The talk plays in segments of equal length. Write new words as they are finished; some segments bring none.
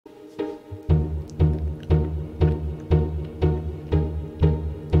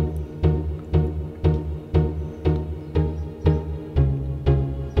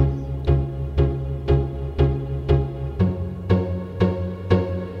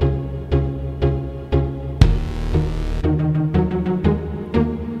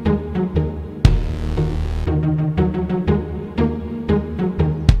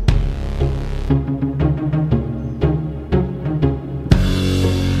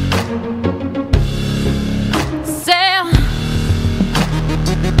This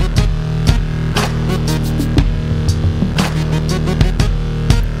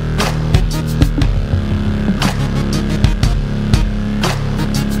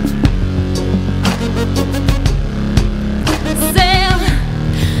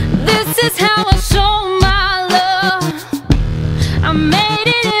is how I show my love. I made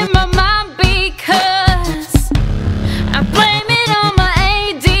it in my mind because I blame it on my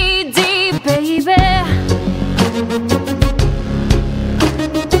ADD, baby.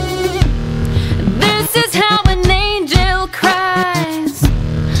 This is how an angel cries.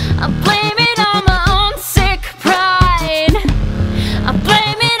 I blame it on my own sick pride. I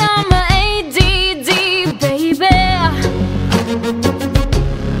blame it on my ADD, baby.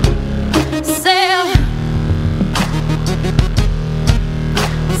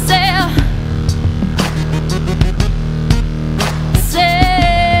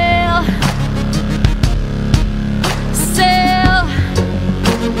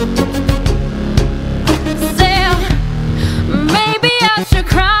 Maybe I should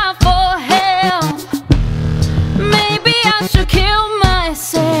cry for help. Maybe I should kill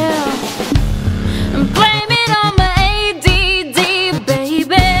myself and blame it on my ADD,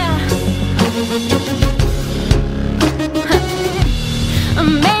 baby.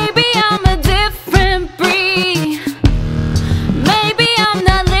 Maybe I'm a different breed. Maybe I'm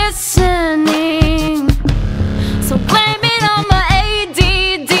not listening. So blame it on my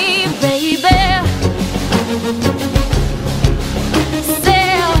ADD, baby.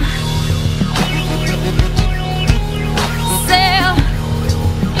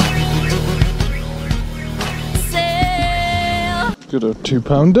 Got a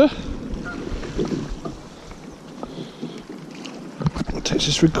 2-pounder.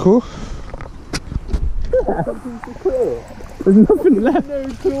 Texas rig core. There's nothing left. No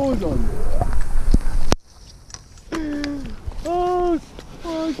claws on. Oh,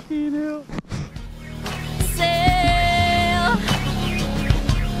 fucking hell. Sail.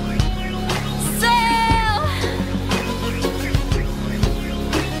 Sail.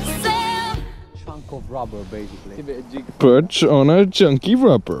 Sail. Chunk of rubber, basically. Give it a jig. Perch on a chunky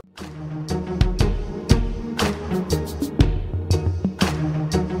rubber.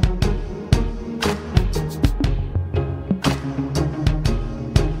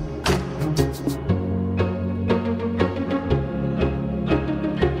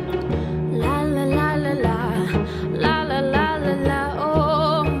 La la la la la, la la la la la,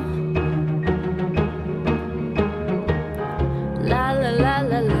 oh. La la la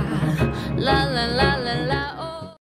la la, la la la la la.